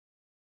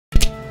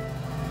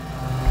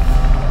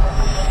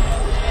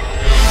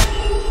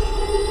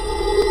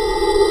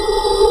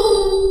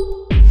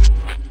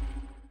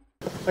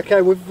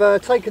Okay,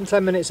 we've taken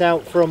 10 minutes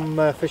out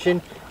from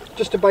fishing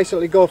just to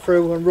basically go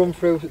through and run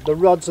through the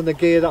rods and the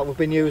gear that we've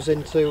been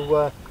using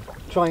to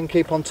try and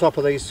keep on top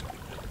of these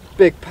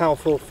big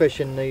powerful fish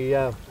in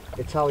the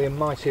Italian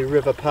mighty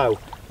River Po.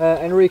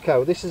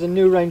 Enrico, this is a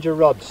new range of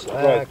rods.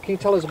 Right. Can you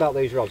tell us about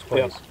these rods,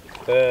 please?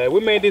 Yeah. We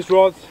made this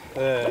rod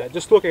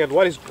just looking at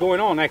what is going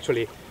on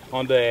actually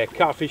on the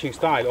carp fishing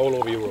style all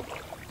over Europe.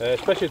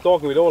 Especially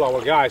talking with all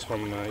our guys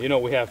from, you know,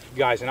 we have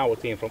guys in our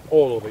team from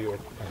all over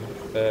Europe.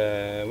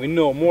 We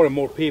know more and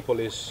more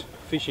people is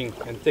fishing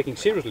and taking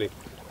seriously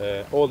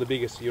all the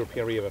biggest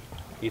European river.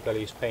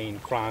 Italy, Spain,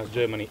 France,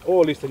 Germany,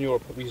 all Eastern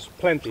Europe, there's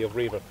plenty of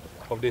river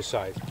of this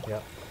size.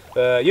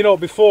 Yeah. You know,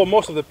 before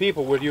most of the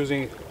people were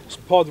using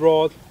spot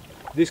rod,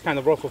 this kind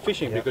of rod for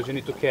fishing, because you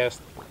need to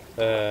cast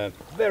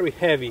very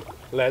heavy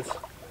leads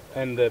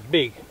and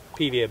big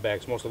PVA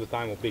bags most of the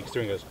time, or big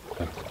stringers.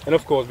 And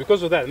of course,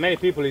 because of that, many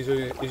people is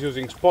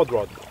using spot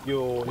rod.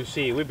 You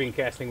see, we've been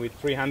casting with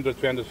 300,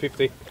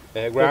 350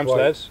 grams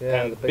leads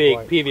and big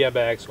PVA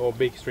bags or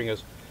big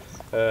stringers.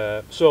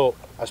 So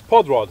a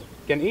spot rod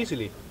can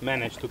easily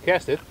manage to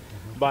cast it,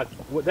 but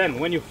then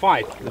when you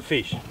fight the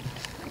fish,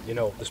 you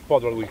know, the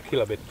spot rod will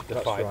kill a bit the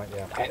fight. Right,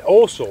 yeah. And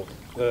also,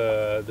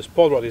 the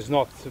spot rod is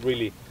not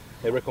really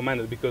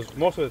recommended, because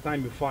most of the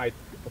time you fight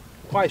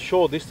quite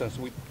short distance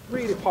with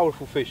really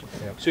powerful fish.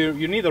 Yep. So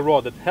you need a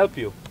rod that help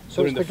you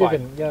so during it's the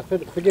fight. Yeah,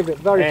 very forgiving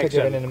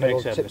in the middle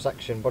of the tip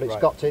section, but it's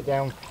Right. got it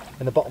down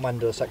in the bottom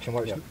end of the section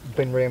where it's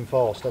been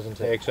reinforced, hasn't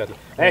it? Exactly.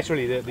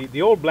 Actually,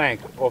 the old blank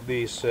of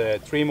this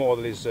tree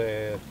model is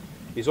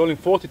all in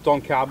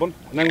 40-ton carbon,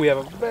 and then we have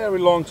a very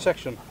long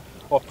section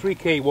of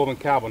 3K woven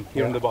carbon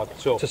here in the bottom.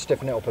 So to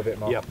stiffen it up a bit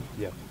more. Yeah,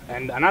 yeah.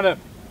 And another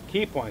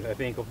key point, I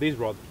think, of this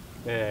rod,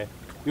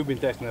 you've been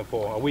testing it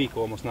for a week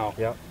almost now.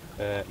 Yeah.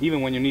 Even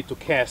when you need to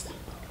cast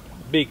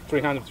big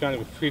 300,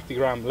 350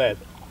 gram lead,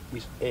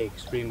 it's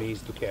extremely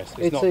easy to cast.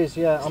 It's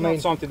yeah. I mean,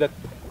 not something that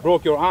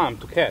broke your arm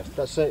to cast.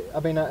 That's it.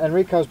 I mean,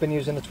 Enrico's been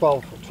using the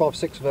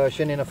 12.6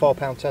 version in a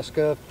 4-pound test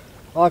curve.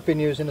 I've been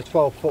using the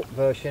 12-foot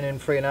version in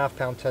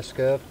 3.5-pound test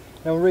curve.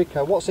 Now,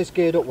 Enrico, what's this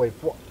geared up with?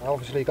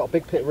 Obviously, you've got a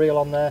big pit reel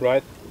on there.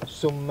 Right.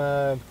 Some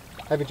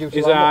heavy duty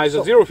It's line. a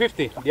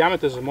 0.50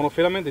 diameter, is a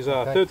monofilament. It's a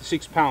Okay.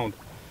 36-pound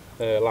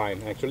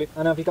line actually.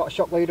 And have you got a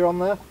shock leader on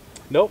there?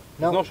 No,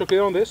 there's no shock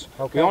leader on this.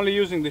 Okay. We're only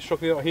using this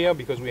shock leader here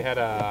because we had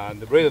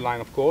the braided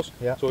line, of course.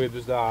 Yeah. So it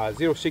was the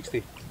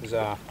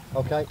 0.60.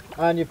 Okay.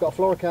 And you've got a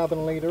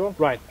fluorocarbon leader on?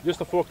 Right,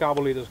 just a fluorocarbon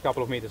leader, a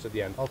couple of meters at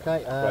the end.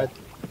 Okay. Right.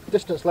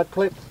 Distance lead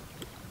clip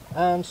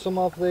and some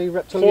of the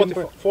reptilian...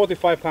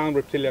 45-pound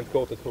reptilian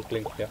coated hook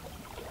link, yeah.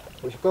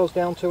 Which goes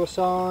down to a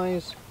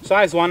size...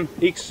 Size 1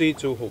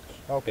 XC2 hooks.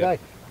 Okay.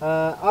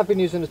 Yeah. I've been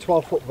using the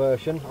 12-foot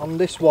version. On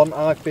this one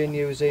I've been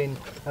using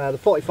the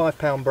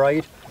 45-pound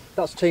braid.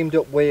 That's teamed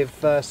up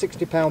with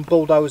 60-pound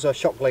bulldozer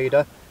shock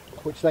leader,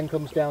 which then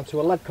comes down to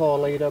a lead core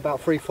leader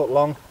about 3 foot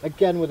long,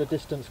 again with a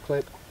distance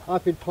clip.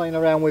 I've been playing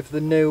around with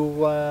the new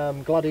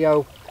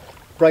Gladio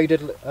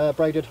braided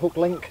hook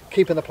link,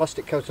 keeping the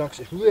plastic coat on because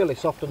it's really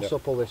soft and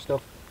supple, this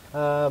stuff.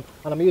 And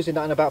I'm using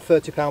that in about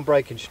 30-pound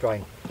breaking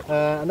strain.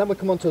 And then we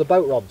come on to the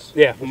boat rods.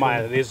 Yeah,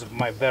 this is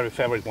my very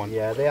favorite one.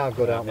 Yeah, they are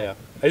good, aren't they? Yeah.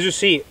 As you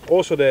see,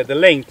 also the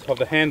length of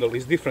the handle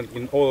is different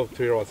in all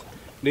 3 rods.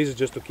 This is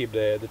just to keep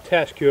the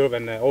test curve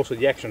and also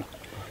the action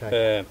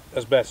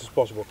as best as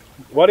possible.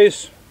 What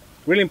is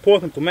really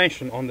important to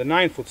mention on the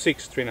 9'6",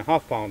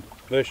 3.5 pound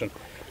version,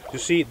 you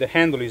see the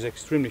handle is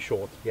extremely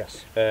short.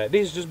 Yes.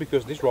 This is just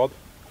because this rod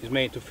is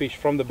made to fish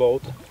from the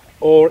boat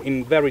or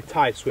in very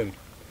tight swim.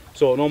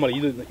 So normally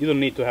you don't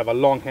need to have a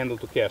long handle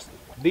to cast.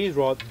 These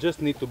rods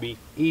just need to be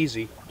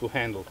easy to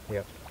handle.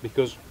 Yeah.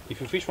 Because if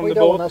you fish from the you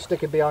don't boat, want that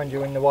sticking behind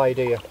you in the wide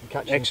ear,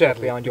 catching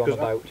stuff behind you on the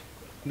boat.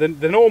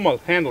 The normal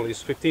handle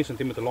is 15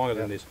 centimeters longer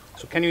than this.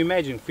 So can you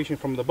imagine fishing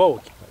from the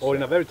boat or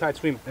in a very tight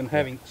swim and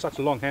having such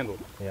a long handle?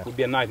 It would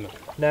be a nightmare.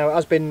 Now, it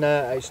has been,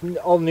 it's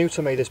all new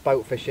to me, this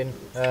boat fishing,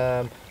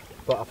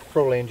 but I've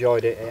thoroughly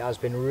enjoyed it. It has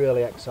been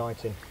really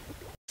exciting.